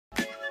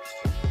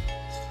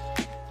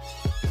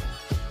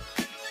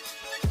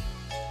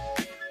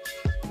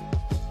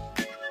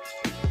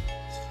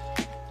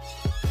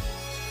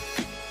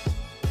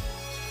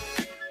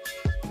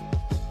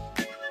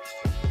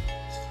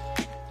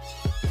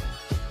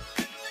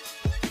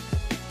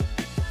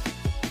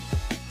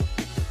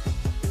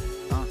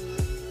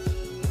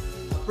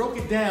broke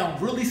it down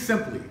really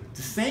simply.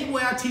 The same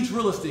way I teach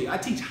real estate. I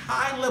teach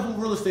high-level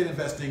real estate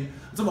investing.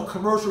 I'm talking about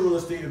commercial real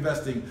estate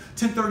investing,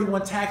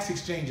 1031 tax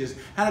exchanges,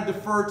 how to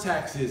defer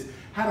taxes,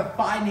 how to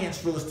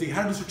finance real estate,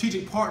 how to do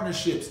strategic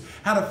partnerships,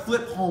 how to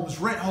flip homes,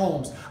 rent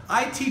homes.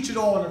 I teach it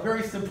all in a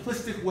very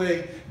simplistic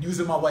way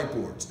using my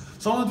whiteboards.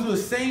 So I'm gonna do the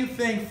same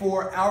thing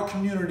for our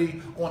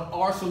community on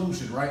our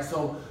solution, right?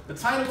 So the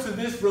title to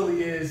this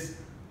really is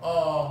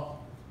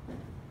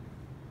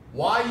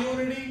why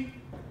unity,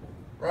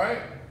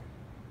 right?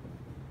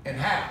 And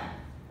how.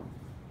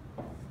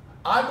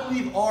 I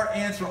believe our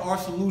answer, our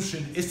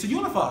solution is to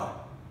unify.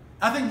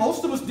 I think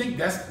most of us think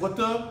that's what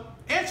the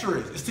answer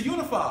is to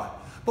unify.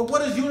 But what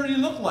does unity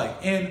look like?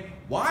 And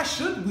why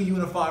should we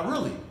unify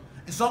really?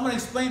 And so I'm gonna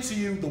explain to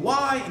you the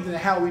why and then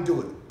how we do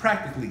it,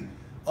 practically,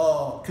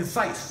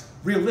 concise,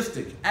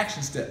 realistic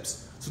action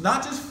steps. So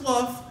not just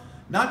fluff,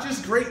 not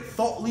just great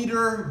thought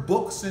leader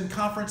books and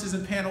conferences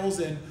and panels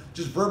and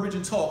just verbiage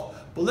and talk,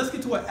 but let's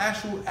get to an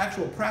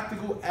actual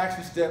practical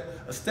action step,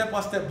 a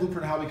step-by-step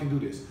blueprint of how we can do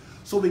this.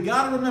 So we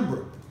gotta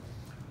remember,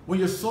 when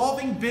you're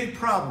solving big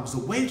problems, the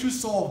way that you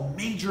solve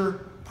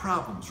major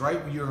problems,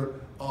 right? When you're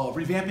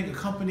revamping a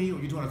company or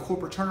you're doing a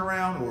corporate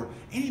turnaround or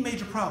any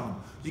major problem,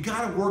 you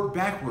gotta work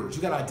backwards.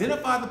 You gotta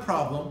identify the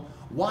problem,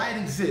 why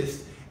it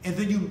exists, and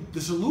then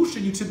the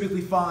solution you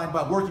typically find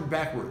by working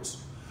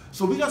backwards.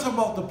 So we gotta talk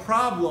about the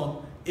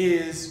problem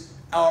is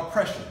our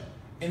oppression,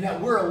 and that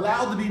we're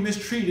allowed to be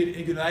mistreated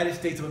in the United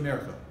States of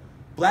America.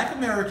 Black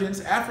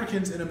Americans,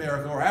 Africans in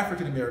America, or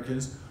African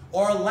Americans,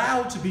 are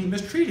allowed to be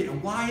mistreated.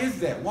 And why is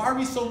that? Why are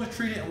we so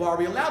mistreated and why are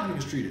we allowed to be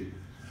mistreated?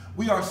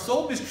 We are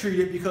so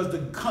mistreated because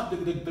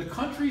the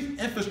country's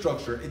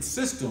infrastructure, its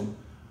system,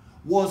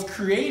 was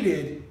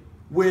created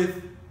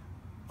with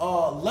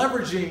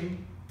leveraging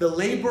the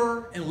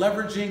labor and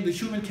leveraging the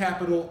human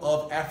capital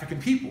of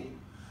African people.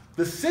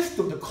 The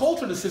system, the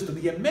culture of the system,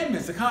 the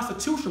amendments, the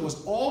Constitution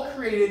was all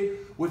created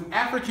with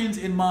Africans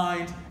in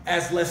mind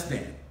as less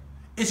than.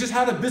 It's just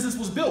how the business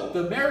was built.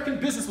 The American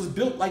business was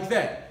built like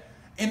that.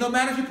 And no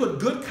matter if you put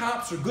good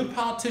cops or good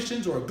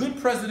politicians or a good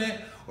president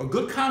or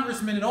good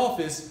congressman in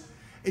office,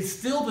 it's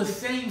still the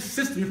same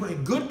system. You're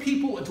putting good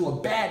people into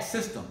a bad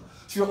system.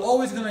 So you're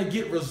always going to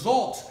get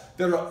results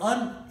that are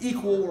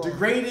unequal or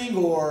degrading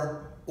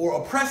or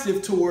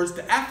oppressive towards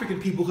the African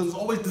people because it's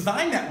always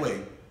designed that way.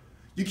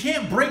 You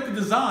can't break the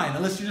design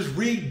unless you just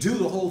redo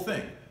the whole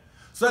thing.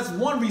 So that's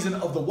one reason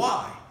of the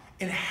why.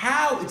 And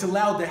how it's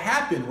allowed to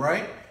happen,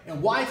 right?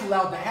 And why it's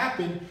allowed to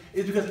happen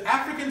is because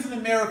Africans in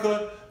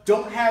America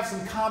don't have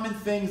some common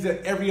things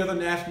that every other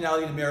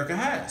nationality in America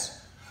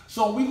has.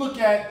 So when we look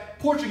at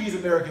Portuguese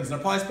Americans, and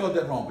I probably spelled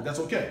that wrong, but that's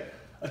okay.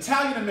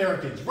 Italian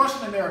Americans,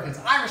 Russian Americans,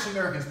 Irish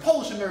Americans,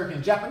 Polish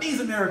Americans, Japanese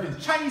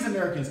Americans, Chinese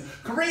Americans,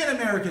 Korean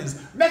Americans,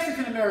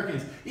 Mexican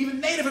Americans, even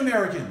Native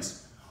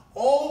Americans.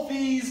 All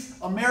these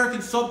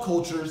American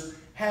subcultures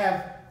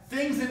have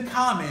things in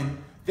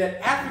common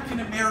that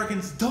African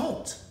Americans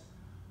don't.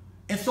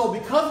 And so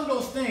because of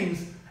those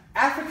things,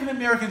 African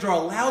Americans are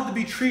allowed to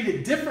be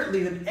treated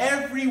differently than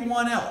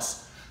everyone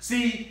else.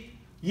 See,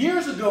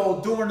 years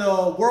ago during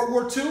World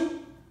War II,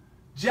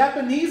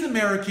 Japanese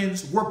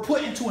Americans were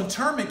put into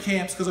internment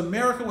camps because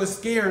America was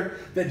scared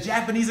that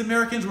Japanese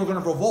Americans were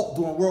going to revolt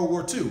during World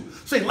War II.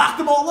 So they locked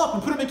them all up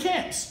and put them in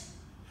camps.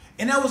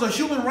 And that was a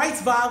human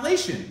rights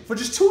violation. For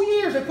just 2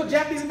 years, they put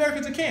Japanese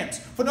Americans in camps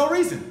for no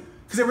reason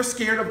because they were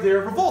scared of their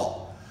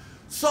revolt.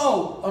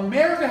 So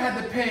America had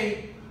to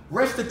pay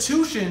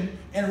restitution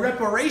and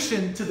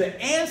reparation to the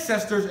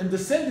ancestors and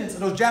descendants of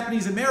those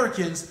Japanese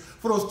Americans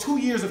for those 2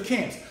 years of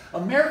camps.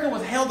 America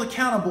was held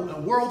accountable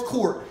in world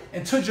court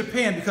and to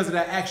Japan because of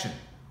that action,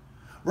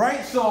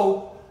 right?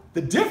 So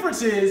the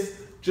difference is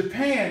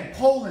Japan,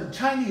 Poland,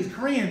 Chinese,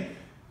 Korean,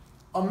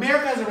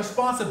 America has a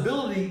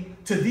responsibility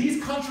to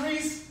these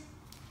countries.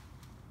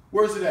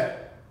 Where is it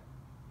at?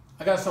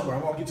 I got it somewhere, I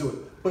won't get to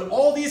it. But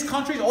all these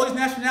countries, all these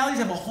nationalities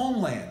have a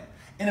homeland.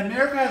 And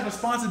America has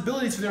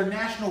responsibility to their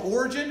national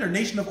origin, their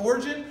nation of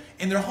origin,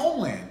 and their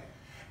homeland.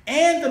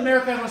 And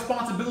America has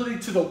responsibility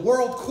to the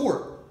world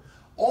court.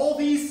 All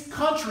these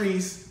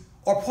countries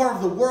are part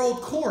of the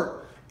world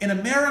court, and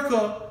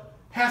America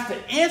has to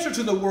answer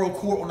to the world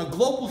court on a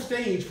global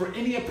stage for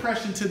any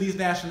oppression to these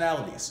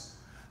nationalities.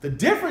 The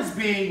difference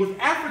being with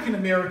African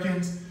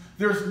Americans,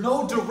 there's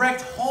no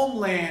direct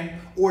homeland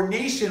or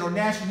nation or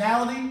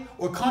nationality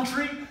or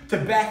country to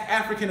back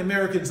African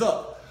Americans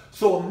up.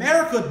 So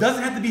America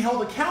doesn't have to be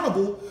held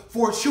accountable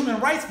for its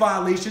human rights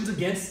violations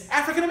against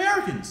African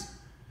Americans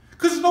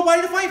because there's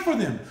nobody to fight for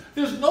them.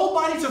 There's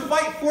nobody to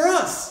fight for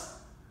us.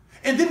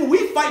 And then when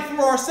we fight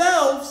for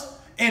ourselves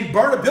and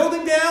burn a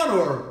building down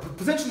or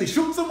potentially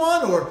shoot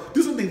someone or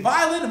do something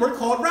violent, and we're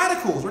called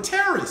radicals or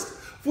terrorists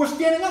for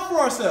standing up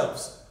for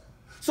ourselves.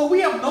 So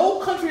we have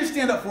no country to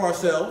stand up for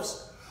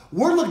ourselves.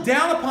 We're looked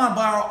down upon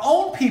by our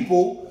own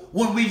people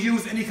when we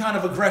use any kind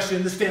of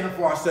aggression to stand up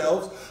for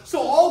ourselves.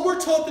 So all we're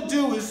taught to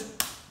do is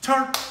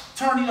turn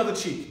the other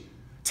cheek.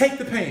 Take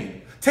the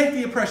pain. Take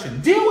the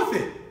oppression. Deal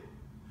with it.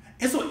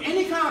 And so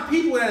any kind of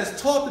people that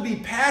is taught to be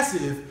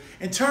passive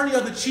and turn the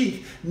other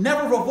cheek,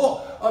 never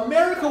revolt.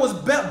 America was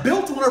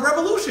built on a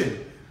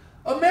revolution.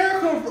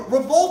 America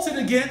revolted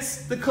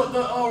against the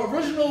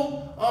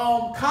original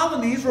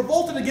colonies,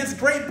 revolted against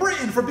Great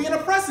Britain for being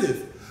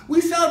oppressive.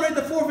 We celebrate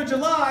the 4th of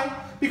July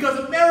because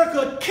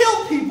America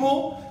killed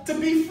people to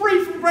be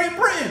free from Great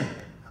Britain.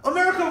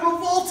 America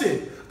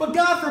revolted. But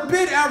God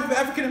forbid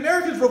African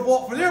Americans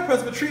revolt for their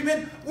oppressive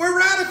treatment. We're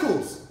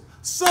radicals.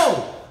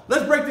 So,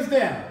 let's break this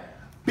down.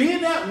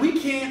 Being that we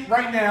can't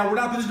right now, we're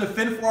not in a position to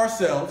fend for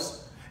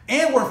ourselves,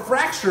 and we're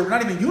fractured, we're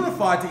not even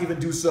unified to even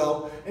do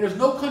so, and there's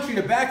no country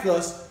to back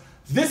us,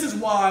 this is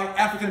why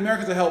African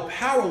Americans are held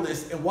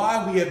powerless and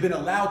why we have been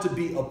allowed to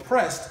be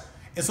oppressed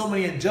in so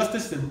many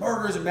injustices and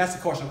murders and mass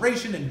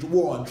incarceration and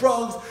war on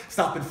drugs,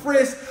 stop and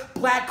frisk,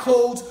 black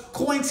codes,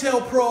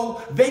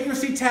 COINTELPRO,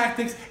 vagrancy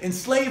tactics,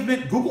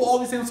 enslavement. Google all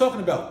these things I'm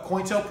talking about.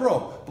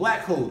 COINTELPRO,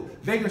 black code,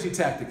 vagrancy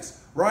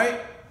tactics,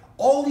 right?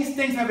 All these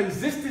things have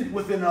existed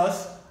within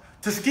us.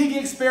 Tuskegee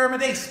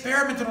experiment, they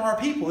experimented on our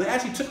people. They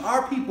actually took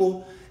our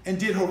people and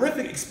did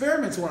horrific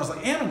experiments on us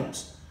like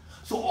animals.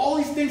 So all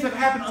these things have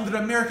happened under the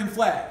American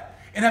flag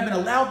and have been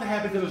allowed to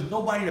happen because there's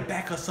nobody to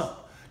back us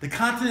up. The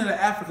continent of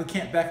Africa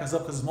can't back us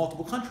up because there's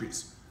multiple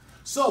countries.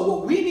 So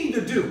what we need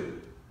to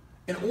do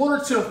in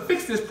order to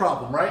fix this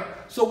problem, right?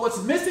 So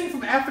what's missing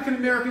from African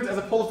Americans as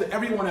opposed to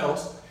everyone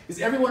else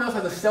is everyone else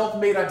has a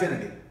self-made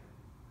identity.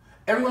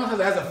 Everyone else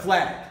has a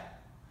flag.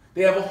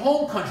 They have a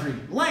home country,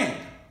 land,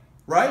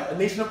 right? A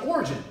nation of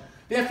origin.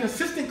 They have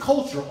consistent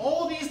culture.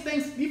 All these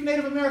things, even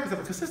Native Americans have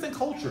a consistent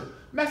culture.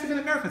 Mexican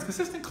Americans,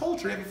 consistent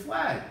culture. They have a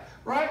flag,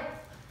 right?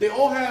 They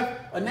all have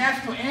a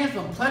national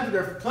anthem, pledge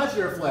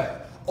their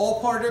flag. All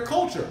part of their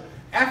culture.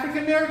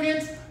 African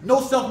Americans,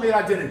 no self-made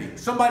identity.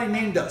 Somebody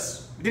named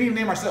us. We didn't even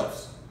name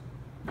ourselves.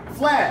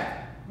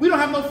 Flag. We don't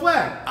have no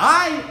flag.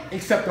 I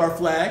accept our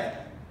flag.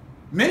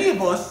 Many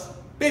of us,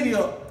 maybe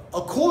a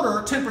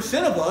quarter,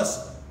 10% of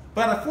us,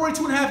 but out of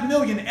 42.5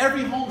 million,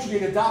 every home should be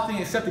adopting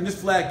and accepting this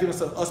flag given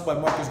to us by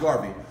Marcus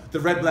Garvey, the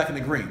red, black, and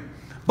the green.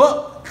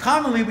 But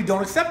commonly, we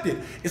don't accept it.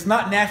 It's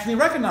not nationally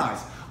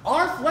recognized.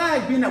 Our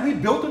flag, being that we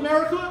built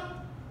America,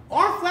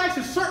 our flag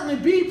should certainly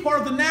be part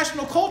of the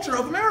national culture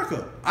of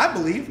America. I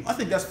believe. I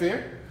think that's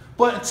fair.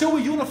 But until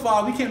we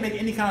unify, we can't make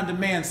any kind of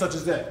demand such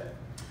as that.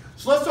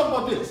 So let's talk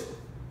about this.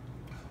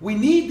 We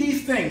need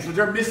these things, which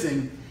are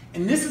missing,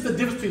 and this is the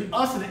difference between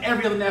us and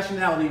every other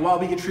nationality, why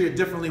we get treated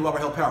differently, why we're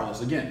held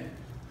powerless. Again.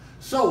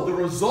 So the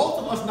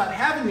result of us not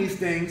having these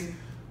things,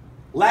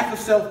 lack of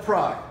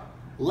self-pride,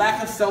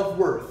 lack of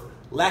self-worth,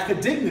 lack of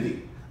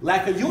dignity,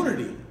 lack of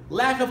unity,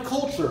 lack of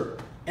culture,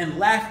 and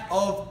lack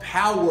of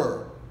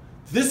power.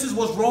 This is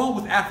what's wrong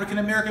with African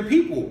American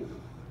people.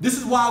 This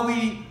is why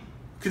we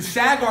can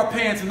sag our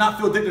pants and not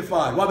feel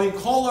dignified. Why we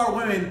call our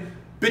women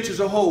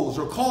bitches or hoes,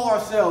 or call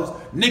ourselves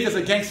niggas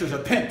or gangsters or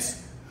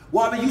pimps.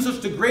 Why we use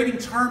such degrading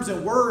terms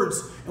and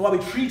words, and why we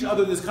treat each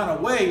other this kind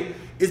of way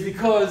is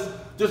because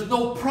there's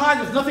no pride,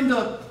 there's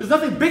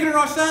nothing bigger than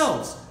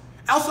ourselves.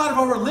 Outside of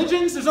our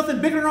religions, there's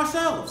nothing bigger than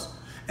ourselves.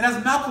 And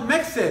as Malcolm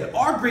X said,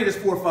 our greatest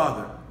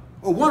forefather,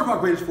 or one of our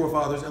greatest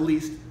forefathers at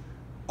least,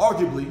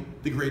 arguably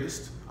the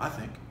greatest, I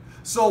think.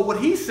 So what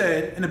he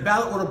said in the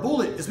ballot order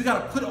bullet is we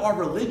got to put our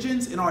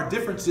religions and our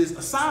differences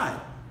aside.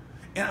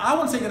 And I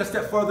want to take it a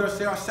step further and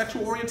say our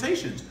sexual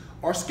orientations,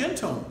 our skin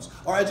tones,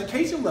 our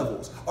education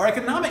levels, our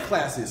economic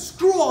classes.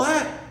 Screw all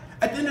that.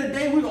 At the end of the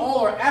day, we all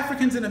are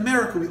Africans in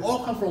America. We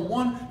all come from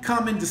one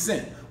common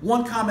descent,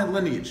 one common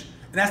lineage,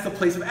 and that's the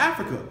place of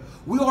Africa.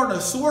 We are an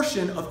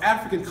assortion of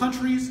African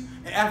countries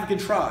and African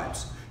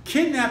tribes,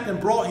 kidnapped and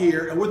brought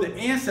here, and we're the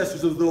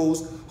ancestors of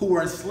those who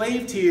were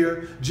enslaved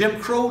here,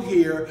 Jim Crowed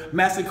here,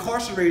 mass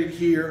incarcerated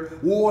here,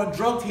 war and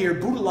drugged here,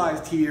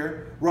 brutalized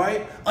here,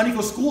 right?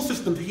 Unequal school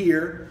system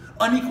here,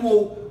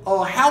 unequal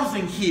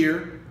housing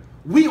here.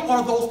 We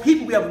are those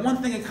people. We have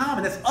one thing in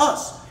common. That's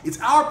us. It's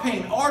our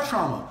pain, our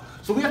trauma.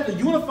 So we have to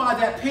unify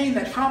that pain,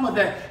 that trauma,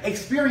 that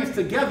experience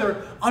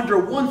together under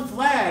one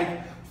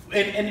flag.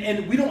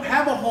 And we don't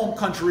have a home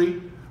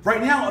country.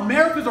 Right now,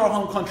 America's our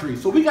home country.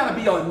 So we got to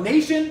be a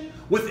nation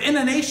within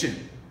a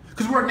nation.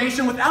 Because we're a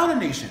nation without a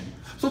nation.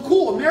 So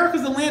cool,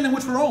 America's the land in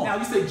which we're on. Now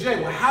you say,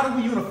 Jay, well, how do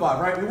we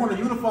unify, right? We want to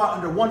unify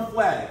under one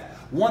flag,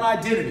 one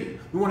identity.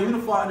 We want to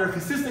unify under a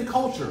consistent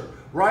culture,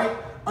 right?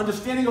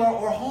 Understanding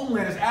our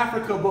homeland is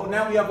Africa, but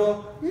now we have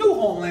a new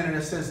homeland in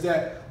a sense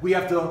that we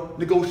have to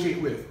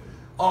negotiate with.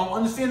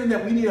 Understanding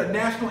that we need a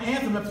national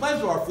anthem and pledge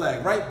to our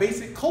flag, right?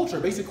 Basic culture,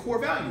 basic core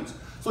values.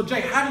 So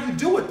Jay, how do you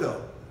do it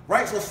though?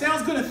 Right? So it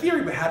sounds good in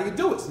theory, but how do you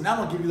do it? So now I'm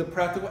gonna give you the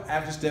practical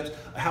action steps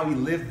of how we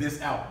live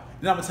this out.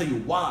 And I'm gonna tell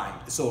you why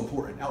it's so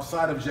important,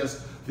 outside of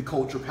just the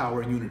culture,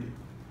 power, and unity.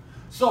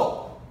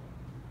 So,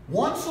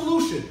 one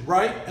solution,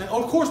 right? And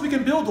of course we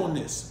can build on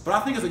this, but I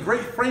think it's a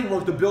great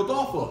framework to build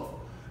off of.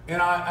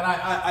 And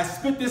I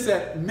spit this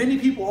at many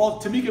people.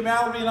 Tamika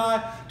Mallory and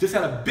I just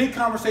had a big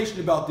conversation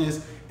about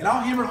this, and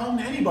I'll hammer it home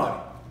to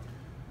anybody.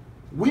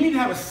 We need to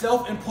have a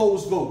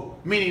self-imposed vote,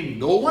 meaning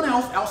no one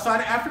else outside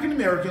of African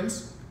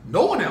Americans,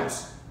 no one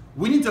else.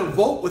 We need to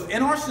vote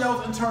within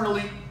ourselves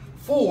internally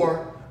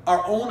for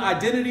our own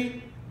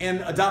identity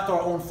and adopt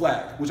our own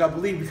flag, which I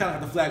believe we kind of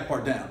have the flag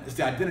part down. It's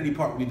the identity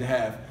part we need to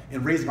have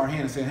in raising our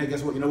hand and saying, hey,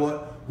 guess what? You know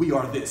what? We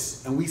are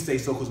this, and we say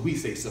so because we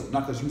say so,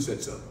 not because you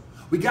said so.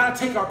 We got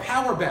to take our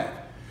power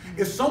back.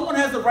 If someone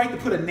has the right to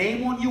put a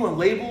name on you and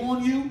label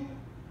on you,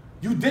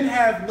 you then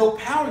have no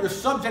power. You're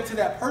subject to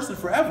that person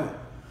forever.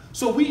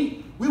 So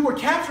we were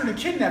captured and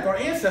kidnapped, our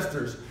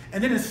ancestors,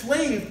 and then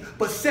enslaved,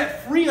 but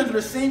set free under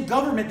the same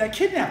government that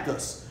kidnapped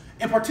us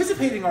and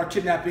participating in our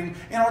kidnapping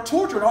and our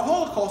torture and our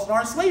Holocaust and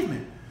our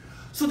enslavement.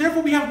 So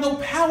therefore we have no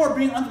power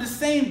being under the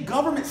same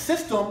government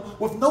system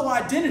with no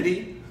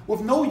identity,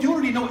 with no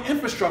unity, no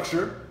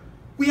infrastructure.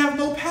 We have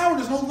no power,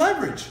 there's no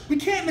leverage. We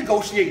can't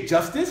negotiate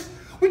justice.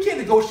 We can't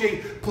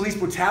negotiate police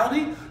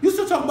brutality. You're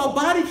still talking about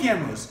body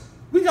cameras.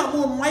 We got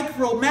more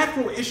micro,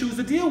 macro issues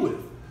to deal with.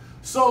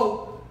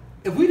 So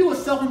if we do a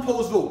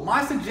self-imposed vote,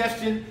 my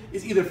suggestion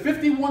is either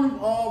 51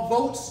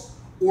 votes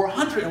or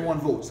 101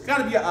 votes. It's got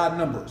to be an odd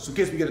number, so in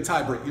case we get a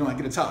tie break, you don't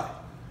get a tie.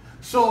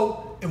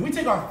 So if we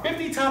take our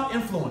 50 top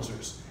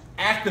influencers,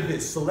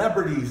 activists,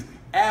 celebrities,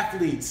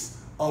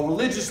 athletes,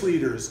 religious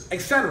leaders,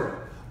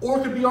 etc., or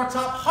it could be our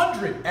top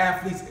 100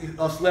 athletes,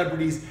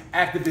 celebrities,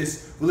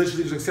 activists, religious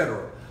leaders,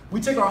 etc. We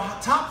take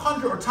our top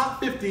 100 or top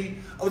 50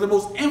 of the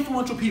most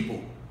influential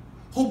people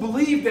who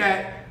believe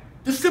that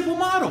the simple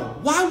model.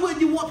 Why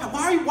wouldn't you want?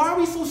 Why are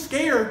we so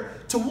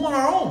scared to want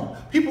our own?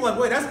 People are like,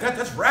 wait,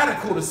 that's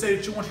radical to say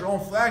that you want your own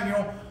flag. You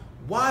know,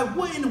 why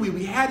wouldn't we?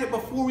 We had it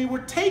before we were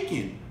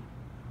taken.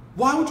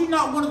 Why would you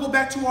not want to go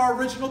back to our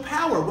original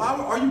power? Why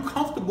are you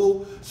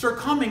comfortable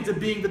succumbing to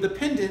being the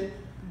dependent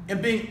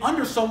and being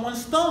under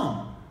someone's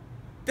thumb?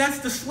 That's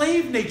the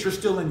slave nature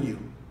still in you.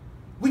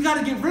 We got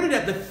to get rid of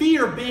that, the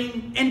fear of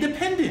being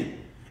independent.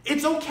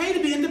 It's okay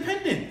to be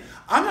independent.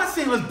 I'm not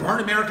saying let's burn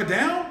America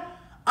down.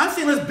 I'm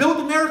saying let's build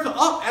America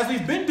up as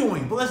we've been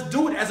doing, but let's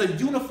do it as a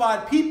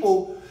unified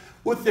people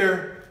with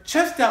their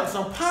chest out,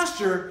 some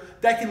posture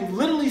that can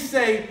literally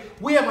say,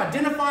 we have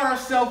identified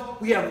ourselves,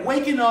 we have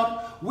waken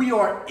up, we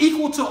are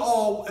equal to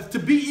all. To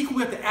be equal,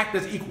 we have to act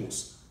as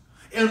equals.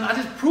 And I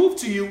just proved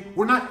to you,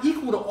 we're not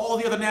equal to all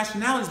the other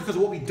nationalities because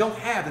of what we don't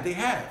have that they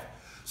have.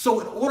 So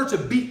in order to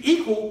be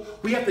equal,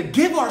 we have to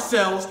give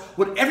ourselves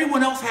what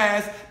everyone else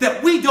has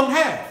that we don't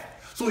have.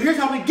 So here's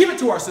how we give it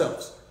to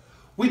ourselves.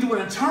 We do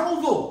an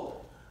internal vote.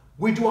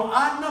 We do an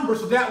odd number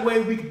so that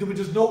way we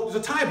just know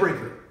there's a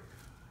tiebreaker.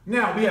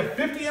 Now we have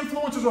 50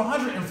 influencers or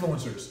 100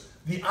 influencers.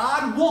 The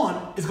odd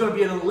one is going to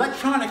be an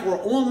electronic or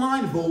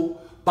online vote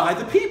by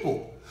the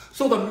people.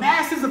 So the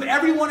masses of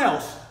everyone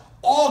else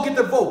all get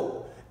the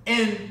vote.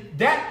 And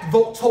that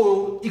vote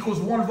total equals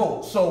one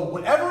vote. So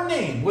whatever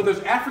name, whether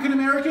it's African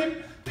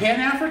American,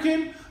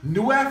 Pan-African,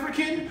 New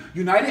African,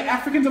 United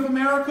Africans of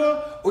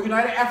America, or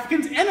United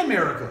Africans in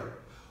America,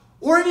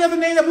 or any other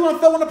name that we want to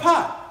throw in the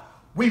pot,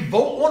 we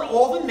vote on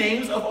all the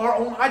names of our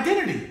own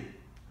identity.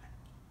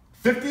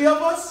 50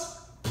 of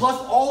us, plus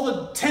all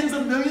the tens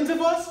of millions of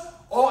us,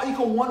 all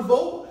equal one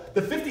vote.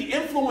 The 50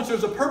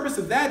 influencers, the purpose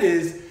of that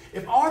is,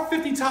 if our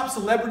 50 top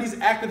celebrities,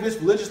 activists,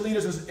 religious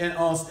leaders,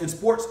 and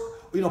sports,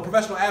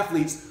 professional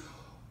athletes,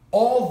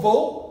 all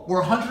vote, we're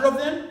 100 of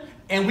them,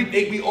 and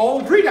we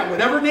all agree that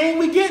whatever name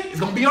we get is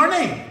going to be our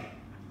name.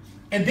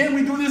 And then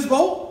we do this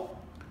vote,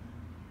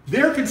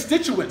 their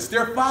constituents,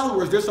 their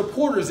followers, their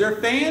supporters, their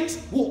fans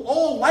will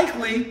all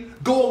likely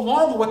go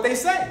along with what they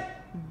say.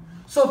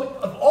 So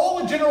if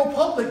all the general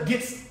public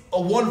gets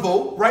a one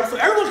vote, right? So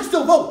everyone can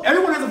still vote.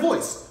 Everyone has a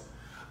voice.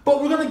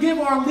 But we're going to give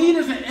our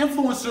leaders and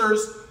influencers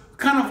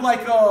kind of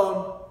like,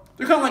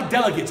 they're kind of like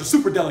delegates or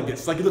super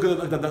delegates. Like you look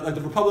at like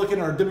the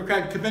Republican or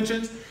Democratic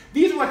conventions.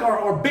 These are like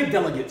our big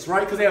delegates,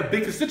 right? Because they have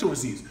big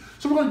constituencies.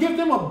 So we're going to give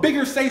them a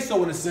bigger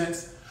say-so in a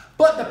sense.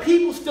 But the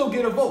people still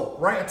get a vote,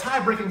 right? A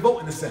tie-breaking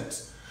vote in a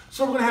sense.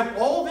 So we're going to have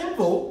all of them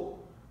vote,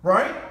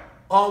 right?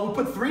 We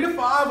put 3 to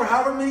 5 or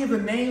however many of the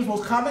names,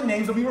 most common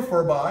names that we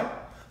refer by.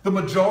 The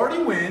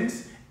majority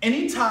wins.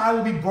 Any tie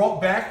will be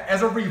brought back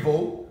as a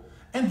revote.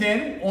 And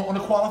then on the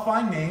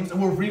qualifying names,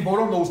 and we'll revote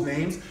on those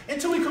names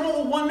until we come up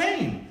with one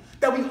name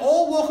that we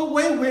all walk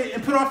away with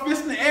and put our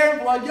fists in the air and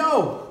be like,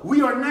 yo,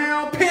 we are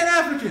now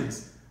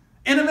Pan-Africans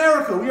in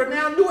America. We are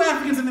now New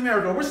Africans in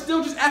America. We're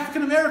still just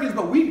African Americans,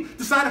 but we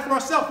decided for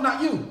ourselves,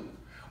 not you.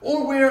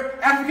 Or we're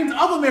Africans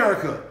of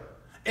America.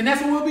 And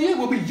that's what we'll be in.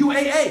 We'll be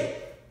UAA,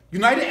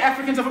 United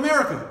Africans of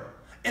America.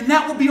 And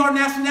that will be our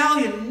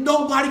nationality, and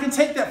nobody can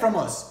take that from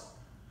us.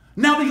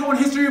 Now we go in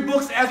history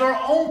books as our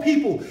own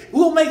people.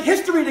 We'll make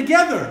history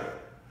together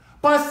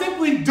by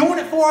simply doing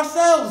it for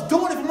ourselves,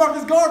 doing it for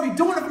Marcus Garvey,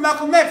 doing it for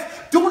Malcolm X,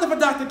 doing it for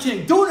Dr.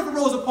 King, doing it for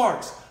Rosa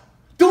Parks,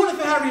 doing it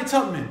for Harriet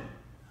Tubman.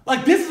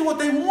 Like, this is what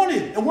they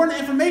wanted. And we're in the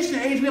information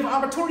age. We have an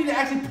opportunity to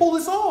actually pull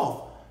this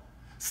off.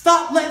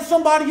 Stop letting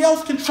somebody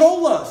else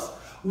control us.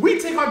 We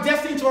take our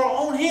destiny into our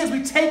own hands.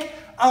 We take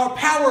our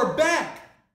power back.